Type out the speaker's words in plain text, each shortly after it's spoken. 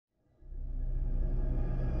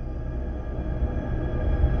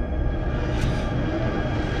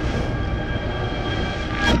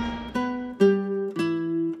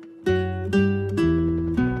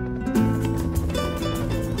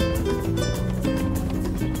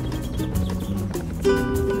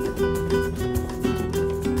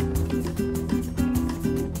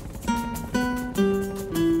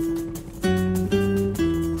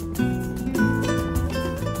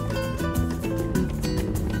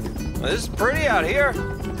This is pretty out here.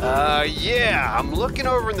 Yeah, I'm looking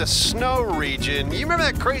over in the snow region. You remember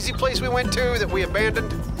that crazy place we went to that we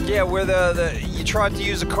abandoned? Yeah, where you tried to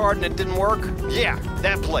use a card and it didn't work? Yeah,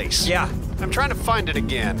 that place. Yeah. I'm trying to find it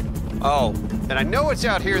again. Oh. And I know it's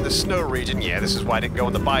out here in the snow region. Yeah, this is why I didn't go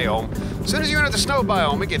in the biome. As soon as you enter the snow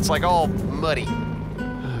biome, it gets like all muddy.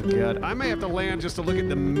 Oh, God. I may have to land just to look at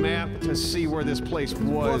the map to see where this place was.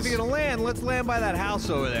 Well, if you're gonna land, let's land by that house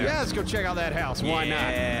over there. Yeah, let's go check out that house. Why not?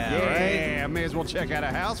 Yeah, right? May as well check out a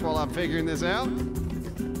house while I'm figuring this out.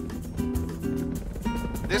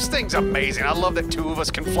 This thing's amazing. I love that two of us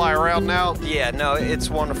can fly around now. Yeah, no, it's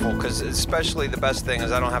wonderful, because especially the best thing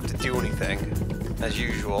is I don't have to do anything. As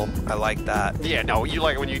usual, I like that. Yeah, no, you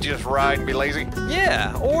like it when you just ride and be lazy?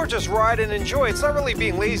 Yeah, or just ride and enjoy. It's not really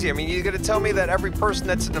being lazy. I mean, you're gonna tell me that every person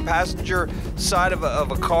that's in the passenger side of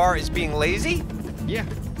a car is being lazy? Yeah.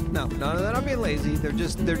 No, none of that. I'm being lazy. They're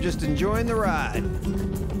just enjoying the ride.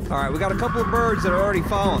 All right, we got a couple of birds that are already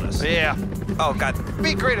following us. Yeah. Oh, God. It'd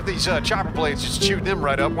be great if these chopper blades just chewed them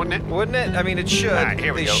right up, wouldn't it? Wouldn't it? I mean, it should. All right,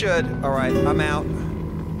 here we go. They should. All right, I'm out.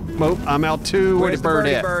 Well, I'm out too. Where's the bird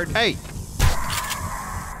the at? bird? Hey.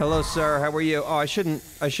 Hello, sir. How are you? Oh, I shouldn't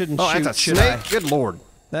Oh, shoot, that's a should snake? I? Good Lord.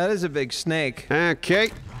 That is a big snake. Okay.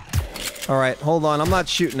 All right, hold on. I'm not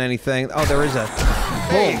shooting anything. Oh, there is a...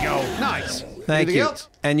 There you go. Nice. Thank Anything you. else?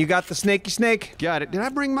 And you got the snaky snake? Got it. Did I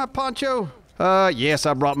bring my poncho? Yes,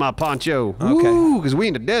 I brought my poncho. Okay. Ooh, because we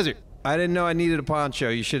in the desert. I didn't know I needed a poncho.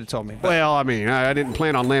 You should have told me. Well, I mean, I didn't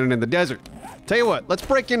plan on landing in the desert. Tell you what, let's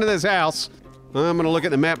break into this house. I'm gonna look at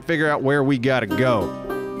the map and figure out where we gotta go.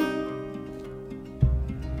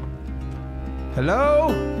 Hello?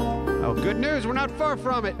 Oh, good news, we're not far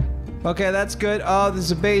from it. Okay, that's good. Oh, there's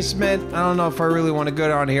a basement. I don't know if I really want to go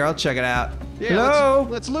down here. I'll check it out. Yeah, Hello?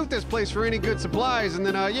 let's loot this place for any good supplies, and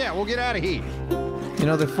then, yeah, we'll get out of here. You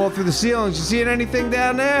know, they fall through the ceilings. You seeing anything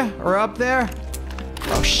down there? Or up there?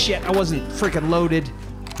 Oh, shit. I wasn't freaking loaded.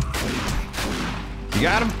 You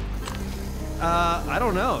got him? I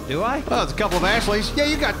don't know. Do I? Oh, it's a couple of Ashleys. Yeah,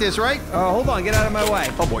 you got this, right? Oh, hold on. Get out of my way.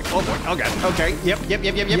 Oh, boy. Oh, boy. Oh, God. Okay. Yep. Get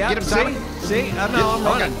him, Simon. See? I'm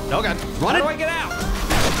running. Oh, God. How Run do it. I get out?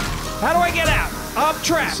 How do I get out? I'm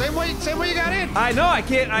trapped. Same way you got in. I know. I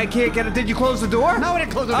can't get it. Did you close the door? No, I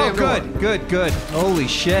didn't close the Oh, damn door. good. Holy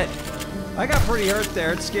shit. I got pretty hurt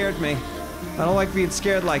there. It scared me. I don't like being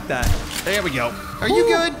scared like that. There we go. Are you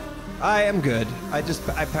good? I am good. I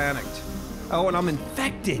panicked. Oh, and I'm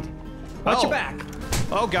infected. Watch your back.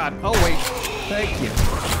 Oh, God. Oh, wait. Thank you.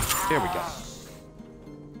 There we go.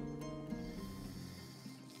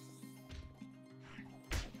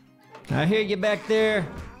 I hear you back there.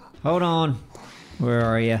 Hold on. Where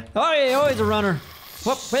are you? Oh, yeah, always a runner.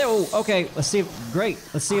 Whoop, whoa, okay, let's see great.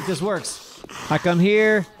 Let's see if this works. I come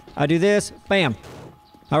here, I do this, bam.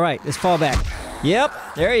 All right, let's fall back. Yep,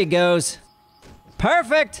 there he goes.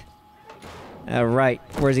 Perfect. All right,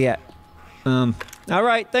 where's he at? All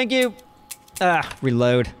right, thank you.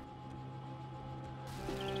 Reload.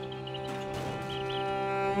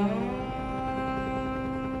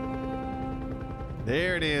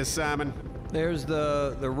 There it is, Simon. There's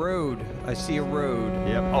the road. I see a road.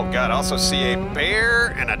 Yep. Oh, God, I also see a bear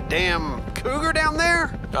and a damn cougar down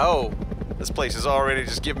there. Oh. This place is already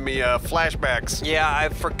just giving me flashbacks. Yeah, I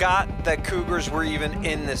forgot that cougars were even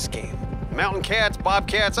in this game. Mountain cats,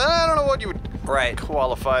 bobcats, I don't know what you would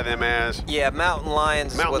qualify them as. Yeah, mountain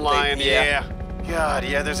lions. Mountain lion, yeah. God,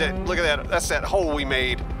 yeah, there's that, look at that, that's that hole we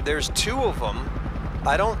made. There's two of them.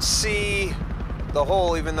 I don't see the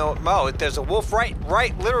hole, even though, there's a wolf right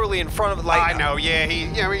literally in front of it. Like, I know, yeah,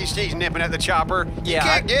 he's nipping at the chopper. Yeah, You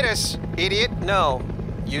can't get us, idiot. No,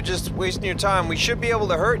 you're just wasting your time. We should be able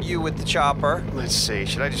to hurt you with the chopper. Let's see,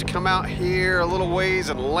 should I just come out here a little ways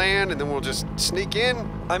and land, and then we'll just sneak in?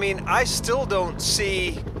 I mean, I still don't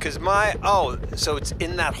see, because so it's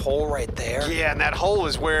in that hole right there? Yeah, and that hole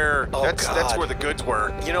is where, that's God. where the goods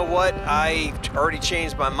were. You know what? I already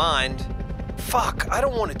changed my mind. Fuck, I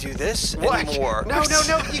don't want to do this anymore. No, you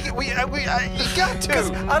got to.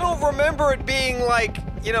 Because I don't remember it being like,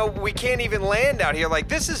 we can't even land out here. Like,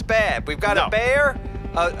 this is bad. We've got a bear,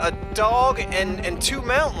 a dog, and two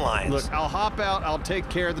mountain lions. Look, I'll hop out, I'll take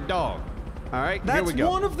care of the dog. All right, here we go.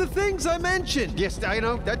 That's one of the things I mentioned. Yes, I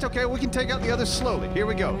know, that's okay, we can take out the others slowly. Here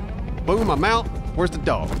we go. Boom, I'm out. Where's the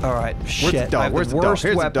dog? All right, Where's the dog? I have Where's the the dog? worst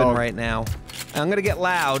Here's the weapon dog. right now. I'm gonna get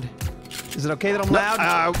loud. Is it okay that I'm loud?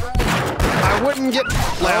 I wouldn't get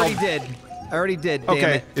loud. I already did, damn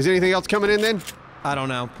Okay, it. is anything else coming in then? I don't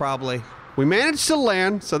know, probably. We managed to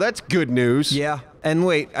land, so that's good news. Yeah, and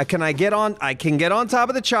wait, I can get on top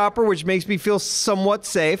of the chopper, which makes me feel somewhat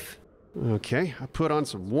safe. Okay, I put on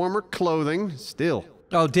some warmer clothing. Still,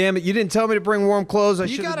 Oh, damn it. You didn't tell me to bring warm clothes. I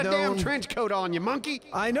should have known. You got a damn trench coat on, you monkey.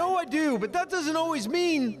 I know I do, but that doesn't always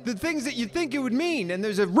mean the things that you think it would mean. And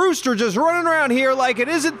there's a rooster just running around here like it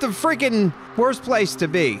isn't the freaking worst place to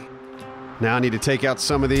be. Now I need to take out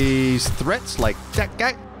some of these threats, like that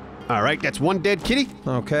guy. All right, that's one dead kitty.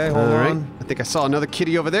 Okay, hold on. I think I saw another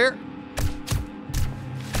kitty over there.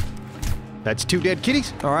 That's 2 dead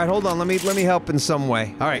kitties. All right, hold on. Let me help in some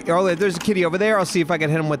way. All right, there's a kitty over there. I'll see if I can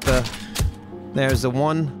hit him with the... There's the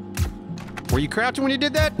one. Were you crouching when you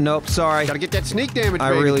did that? Nope, sorry. Gotta get that sneak damage, baby. I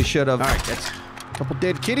really should have. All right, that's a couple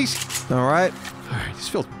dead kitties. All right. All right, this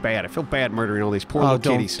feels bad. I feel bad murdering all these poor little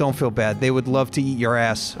kitties. Don't feel bad. They would love to eat your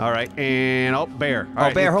ass. All right, and bear. All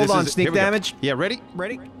right, bear, hold on. Sneak damage. Yeah, ready?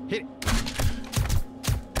 Ready? Hit it.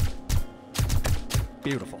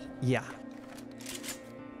 Beautiful. Yeah.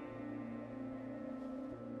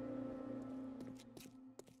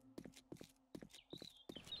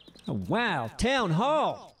 Oh, wow, town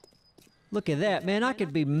hall. Look at that, man. I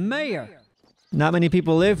could be mayor. Not many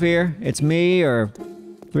people live here. It's me or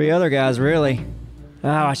 3 other guys, really. Oh,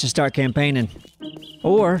 I should start campaigning.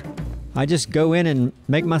 Or I just go in and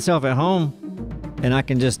make myself at home, and I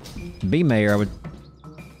can just be mayor.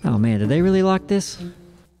 Oh man, did they really lock this?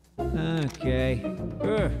 Okay.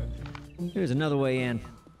 Ugh. Here's another way in.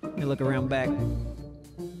 Let me look around back.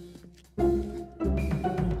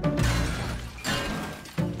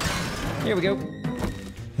 Here we go.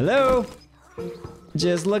 Hello?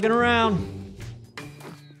 Just looking around.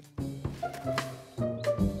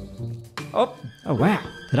 Oh wow.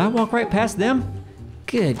 Did I walk right past them?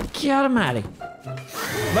 Good God almighty.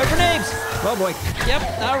 Look for Neebs. Oh boy.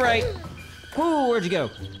 Yep, all right. Whoo, where'd you go?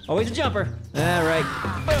 Always a jumper. All right.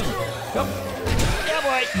 Boom. Go. Yeah,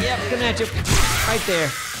 boy. Yep, coming at you. Right there.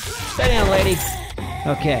 Stay down, lady.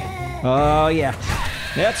 Okay. Oh, yeah.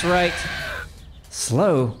 That's right.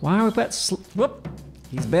 Slow. Why are we put whoop.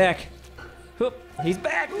 He's back. Whoop. He's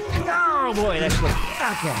back. Oh, boy. That's what.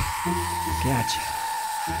 Okay. Gotcha.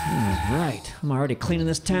 All right. I'm already cleaning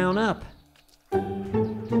this town up.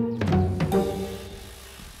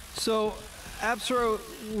 So, Appsro,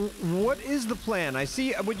 what is the plan? I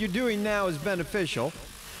see what you're doing now is beneficial.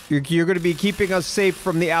 You're going to be keeping us safe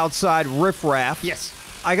from the outside riffraff. Yes.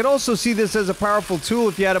 I could also see this as a powerful tool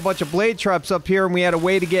if you had a bunch of blade traps up here and we had a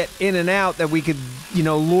way to get in and out that we could, you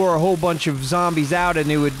know, lure a whole bunch of zombies out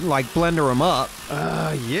and it would, like, blender them up.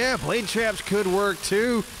 Yeah, blade traps could work,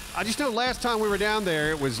 too. I just know last time we were down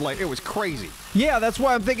there, it was crazy. Yeah, that's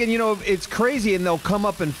why I'm thinking, you know, it's crazy and they'll come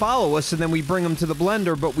up and follow us and then we bring them to the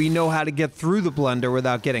blender, but we know how to get through the blender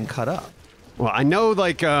without getting cut up. Well, I know,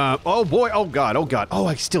 like, oh boy, oh god, oh god. Oh,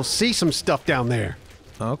 I still see some stuff down there.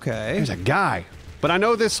 Okay. There's a guy. But I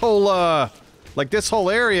know this whole, this whole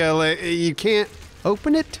area, like, you can't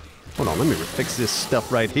open it? Hold on, let me fix this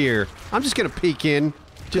stuff right here. I'm just gonna peek in.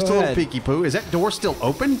 Just a little peeky poo. Is that door still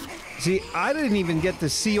open? See, I didn't even get to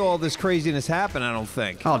see all this craziness happen, I don't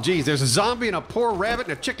think. Oh, geez, there's a zombie and a poor rabbit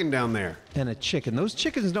and a chicken down there. And a chicken. Those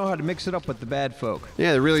chickens know how to mix it up with the bad folk.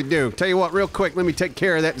 Yeah, they really do. Tell you what, real quick, let me take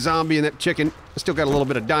care of that zombie and that chicken. I still got a little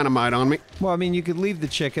bit of dynamite on me. Well, I mean, you could leave the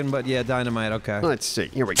chicken, but yeah, dynamite, okay. Let's see.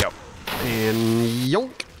 Here we go. And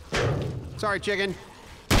yonk. Sorry, chicken.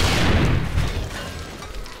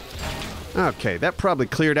 Okay, that probably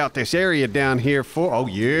cleared out this area down here for... Oh,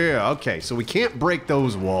 yeah, okay. So we can't break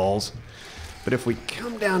those walls. But if we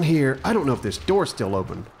come down here... I don't know if this door's still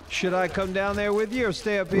open. Should I come down there with you or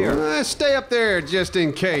stay up here? Stay up there just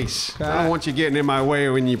in case. Okay. I don't want you getting in my way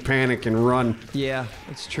when you panic and run. Yeah,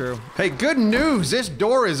 that's true. Hey, good news. This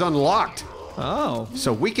door is unlocked. Oh.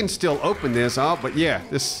 So we can still open this. Oh, but yeah,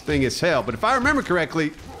 this thing is hell. But if I remember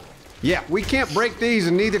correctly... Yeah, we can't break these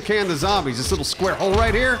and neither can the zombies. This little square hole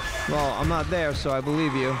right here. Well, I'm not there, so I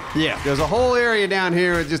believe you. Yeah, there's a whole area down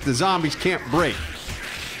here that just the zombies can't break.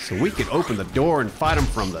 So we could open the door and fight them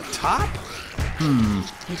from the top?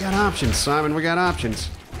 We got options, Simon. We got options.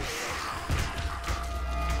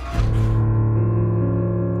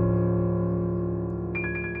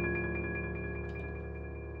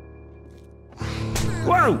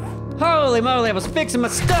 Whoa! Holy moly, I was fixing my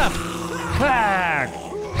stuff! Ah!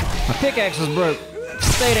 My pickaxe was broke.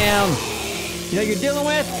 Stay down. You know who you're dealing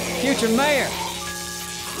with? Future mayor.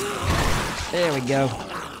 There we go.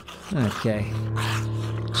 Okay.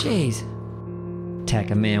 Jeez.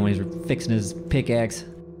 Attack a man when he's fixing his pickaxe.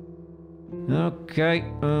 Okay.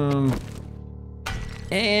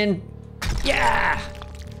 And yeah.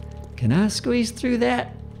 Can I squeeze through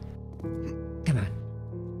that? Come on.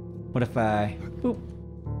 What if I? Boop.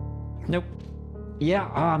 Nope. Yeah.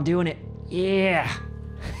 Oh, I'm doing it. Yeah.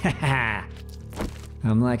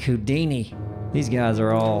 I'm like Houdini. These guys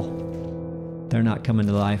are all... They're not coming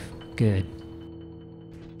to life. Good.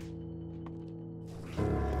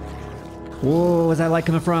 Whoa, where's that light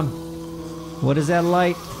coming from? What is that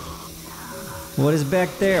light? What is back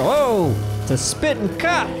there? Whoa, it's a spitting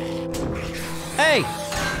cop. Hey,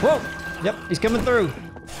 whoa, yep, he's coming through.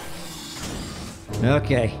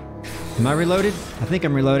 Okay, am I reloaded? I think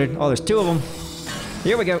I'm reloaded. Oh, there's 2 of them.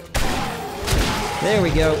 Here we go. There we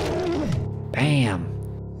go. Bam.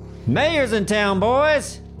 Mayor's in town,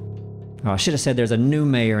 boys. Oh, I should have said there's a new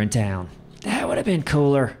mayor in town. That would have been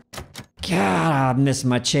cooler. God, I missed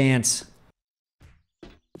my chance.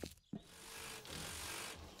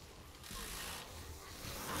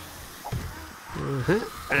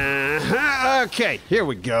 Okay, here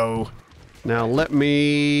we go. Now let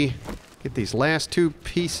me get these last 2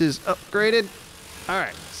 pieces upgraded. All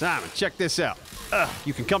right, Simon, check this out.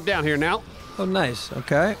 You can come down here now. Oh, nice.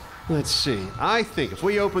 Okay. Let's see. I think if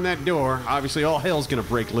we open that door, obviously all hell's gonna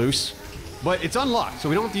break loose. But it's unlocked, so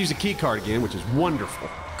we don't have to use a key card again, which is wonderful.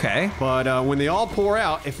 Okay. But when they all pour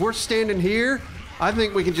out, if we're standing here, I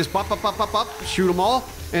think we can just pop, shoot them all.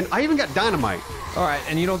 And I even got dynamite. All right,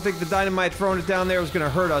 and you don't think the dynamite throwing it down there was going to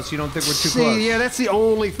hurt us? You don't think we're too close? See, yeah, that's the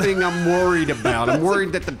only thing I'm worried about. I'm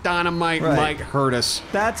worried that the dynamite might hurt us.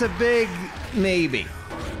 That's a big maybe.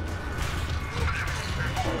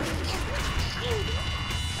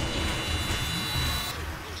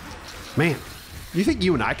 Man, you think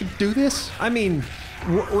you and I could do this? I mean,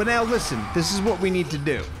 well, now listen, this is what we need to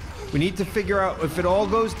do. We need to figure out if it all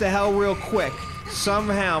goes to hell real quick,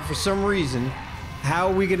 somehow, for some reason, how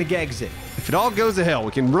are we going to exit? If it all goes to hell,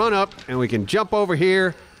 we can run up and we can jump over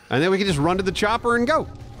here, and then we can just run to the chopper and go.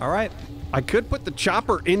 All right. I could put the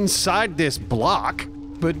chopper inside this block.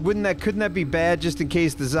 But couldn't that be bad just in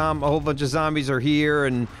case a whole bunch of zombies are here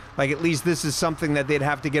and like at least this is something that they'd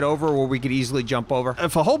have to get over where we could easily jump over?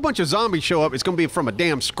 If a whole bunch of zombies show up, it's going to be from a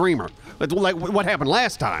damn screamer. Like what happened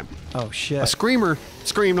last time. Oh, shit. A screamer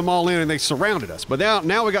screamed them all in and they surrounded us. But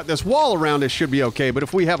now we got this wall around us, should be okay. But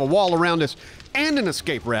if we have a wall around us and an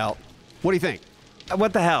escape route, what do you think?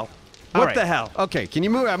 What the hell? What the hell? Okay, can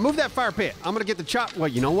you move that fire pit? I'm going to get the chop. Well,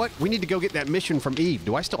 you know what? We need to go get that mission from Eve.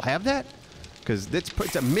 Do I still have that? Because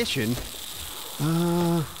it's a mission.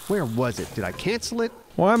 Where was it? Did I cancel it?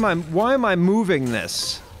 Why am I moving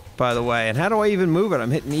this, by the way? And how do I even move it?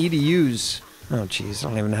 I'm hitting E to use. Oh, jeez, I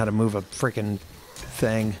don't even know how to move a freaking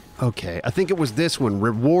thing. Okay, I think it was this one.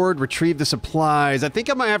 Reward, retrieve the supplies. I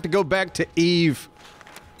think I might have to go back to Eve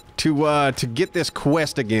to get this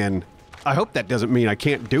quest again. I hope that doesn't mean I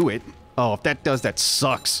can't do it. Oh, if that does, that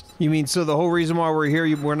sucks. You mean so the whole reason why we're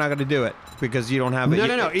here, we're not going to do it? Because you don't have it?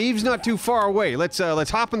 No. Eve's not too far away. Let's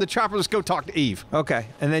hop in the chopper. Let's go talk to Eve. Okay,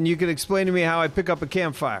 and then you can explain to me how I pick up a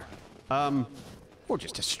campfire. We'll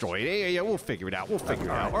just destroy it. Yeah, we'll figure it out. We'll figure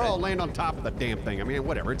it out. Or I'll land on top of the damn thing. I mean,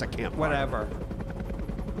 whatever. It's a campfire. Whatever.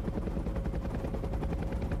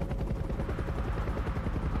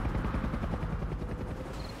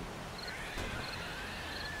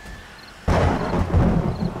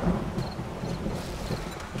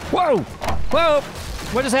 Whoa! Whoa!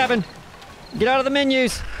 What just happened? Get out of the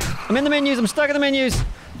menus! I'm in the menus, I'm stuck in the menus!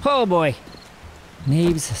 Oh boy.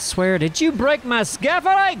 Neebs, I swear, did you break my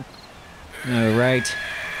scaffolding? All right.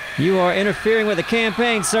 You are interfering with the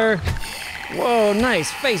campaign, sir. Whoa,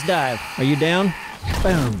 nice face dive. Are you down?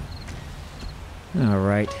 Boom. All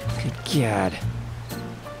right. Good God.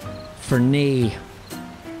 For knee.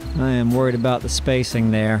 I am worried about the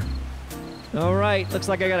spacing there. All right, looks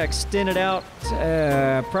like I gotta extend it out,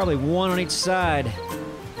 probably one on each side.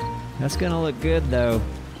 That's gonna look good though.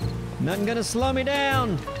 Nothing gonna slow me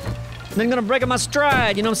down. Nothing gonna break up my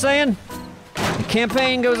stride, you know what I'm saying? The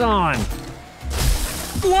campaign goes on.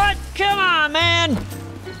 What? Come on, man!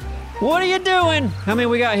 What are you doing? How many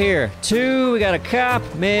we got here? 2, we got a cop.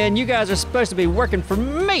 Man, you guys are supposed to be working for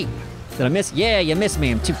me. Did I miss? Yeah, you missed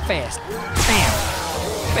me, I'm too fast. Bam!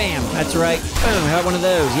 Bam, that's right. Boom, got one of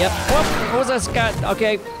those. Yep. Whoop, what was that, Scott?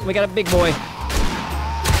 Okay, we got a big boy.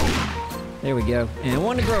 There we go. And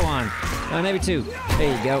one to grow on. Maybe 2.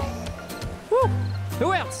 There you go. Woo!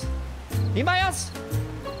 Who else? Anybody else?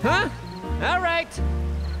 Huh? All right.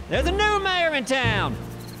 There's a new mayor in town.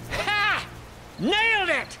 Ha! Nailed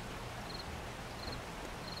it!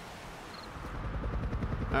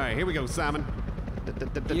 All right, here we go, Simon.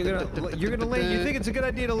 You're gonna land. You think it's a good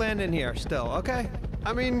idea to land in here still? Okay.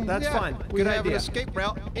 I mean, that's fine. We Good have idea. an escape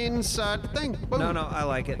route inside the thing. Boom. No, I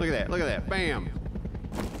like it. Look at that. Look at that. Bam.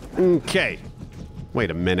 Okay. Wait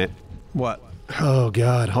a minute. What? Oh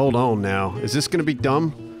God, hold on now. Is this gonna be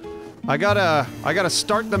dumb? I gotta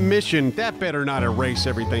start the mission. That better not erase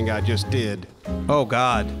everything I just did. Oh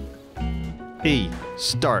God. E,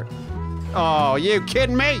 start. Oh, you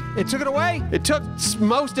kidding me? It took it away? It took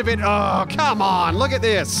most of it. Oh, come on. Look at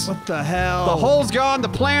this. What the hell? The hole's gone. The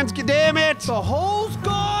plan's... Damn it. The hole's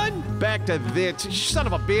gone? Back to this. Son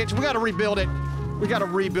of a bitch. We got to rebuild it. We got to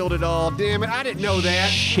rebuild it all. Damn it. I didn't know that.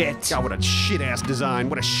 Shit. God, what a shit-ass design.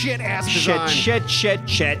 What a shit-ass design.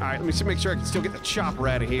 Shit. All right, let me make sure I can still get the chopper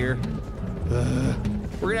out of here.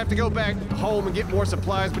 We're gonna have to go back home and get more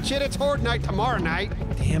supplies, but shit, it's horde night tomorrow night.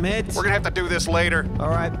 Damn it. We're gonna have to do this later. All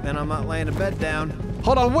right, then I'm not laying a bed down.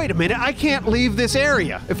 Hold on, wait a minute. I can't leave this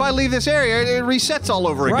area. If I leave this area, it resets all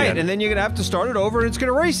over again. Right, and then you're gonna have to start it over and it's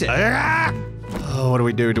gonna reset. Ah! Oh, what do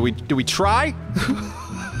we do? Do we try?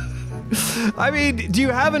 I mean, do you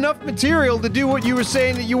have enough material to do what you were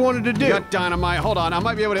saying that you wanted to do? You got dynamite. Hold on, I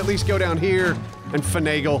might be able to at least go down here and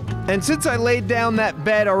finagle. And since I laid down that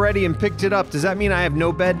bed already and picked it up, does that mean I have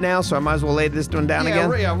no bed now, so I might as well lay this one down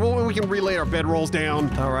again? Yeah, we can relay our bed rolls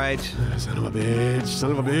down. All right. Son of a bitch,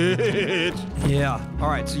 son of a bitch. Yeah. All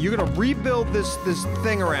right, so you're gonna rebuild this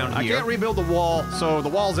thing around here. I can't rebuild the wall, so the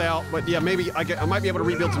wall's out, but yeah, maybe I might be able to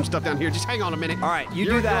rebuild some stuff down here. Just hang on a minute. All right,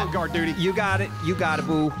 You're do that. on guard duty. You got it,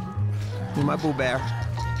 boo. You're my boo bear.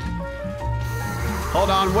 Hold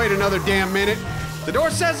on, wait another damn minute. The door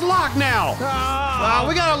says lock now. Oh.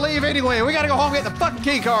 We gotta leave anyway. We gotta go home and get the fucking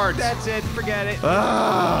key cards. That's it, forget it.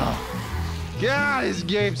 God, this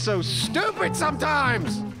game's so stupid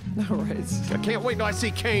sometimes. All right. I can't wait till I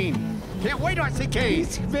see Kane. Can't wait till I see Kane.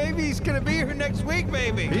 Maybe he's gonna be here next week,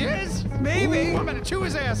 maybe. He is? Maybe. Ooh, I'm gonna chew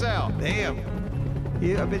his ass out. Damn.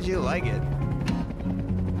 Yeah, I bet you like it.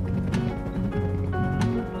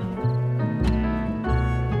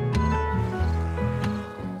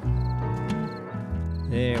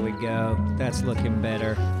 There we go. That's looking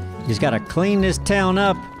better. You just gotta clean this town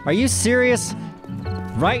up. Are you serious?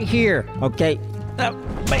 Right here. Okay. Oh,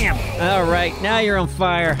 bam. All right, now you're on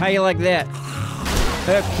fire. How you like that?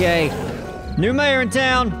 Okay. New mayor in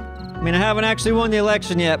town. I mean, I haven't actually won the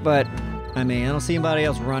election yet, but I mean, I don't see anybody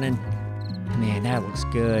else running. Man, that looks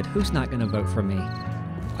good. Who's not gonna vote for me?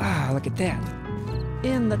 Ah, look at that.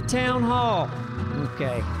 In the town hall.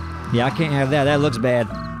 Okay. Yeah, I can't have that. That looks bad.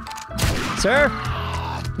 Sir?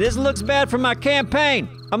 This looks bad for my campaign.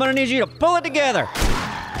 I'm gonna need you to pull it together.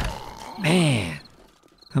 Man,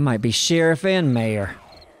 I might be sheriff and mayor.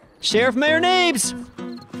 Sheriff Mayor Neebs,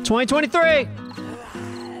 2023.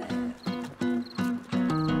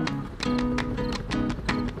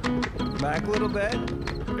 Back a little bit.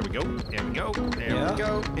 There we go. There we go. There we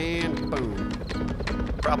go. And boom.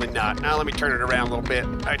 Probably not. Now let me turn it around a little bit.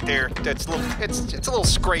 Right there. That's a little. It's a little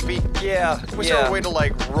scrapey. Yeah. Was there a way to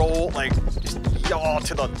like roll, like just yaw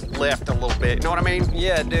to the left a little bit? You know what I mean?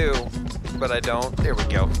 Yeah, I do. But I don't. There we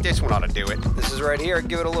go. This one ought to do it. This is right here.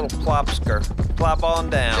 Give it a little plop-sker. Plop on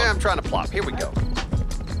down. Yeah, I'm trying to plop. Here we go.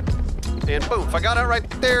 And boom. If I got it right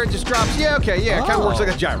there, it just drops. Yeah, okay. Yeah, it kind of works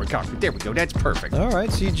like a gyro cockpit. There we go. That's perfect. All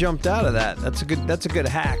right, so you jumped out of that. That's a good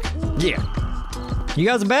hack. Yeah. You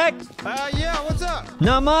guys are back? Yeah. What's up?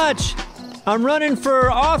 Not much. I'm running for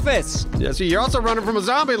office. Yeah. So you're also running from a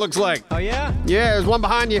zombie. It looks like. Oh yeah? Yeah. There's one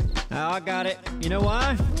behind you. Oh, I got it. You know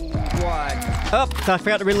why? Why? Oh, I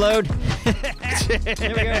forgot to reload.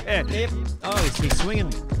 There we go. Yep. Oh, he's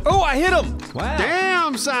swinging. Oh, I hit him! Wow.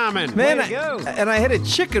 Damn, Simon. Man, Way to go. and I hit a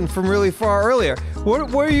chicken from really far earlier.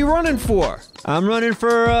 What are you running for? I'm running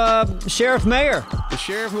for sheriff mayor. The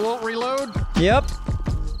sheriff who won't reload? Yep.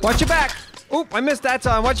 Watch your back. Oop, I missed that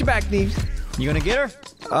time. Watch your back, Neebs. You gonna get her?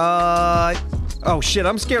 Oh shit,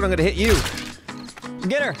 I'm scared I'm gonna hit you.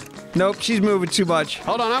 Get her. Nope, she's moving too much.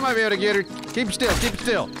 Hold on, I might be able to get her. Keep it still, keep it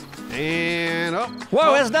still. And oh.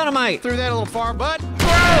 Whoa, that's dynamite. Threw that a little far, bud.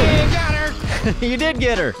 Whoa! You got her. You did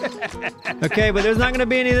get her. Okay, but there's not gonna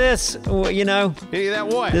be any of this, you know. Any of that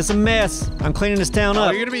what? This is a mess. I'm cleaning this town Oh,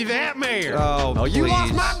 up. you're gonna be that mayor. Oh, you please.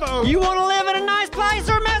 lost my vote. You wanna live in a nice place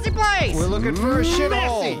or a messy place? We're looking for a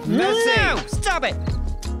shithole. No, stop it.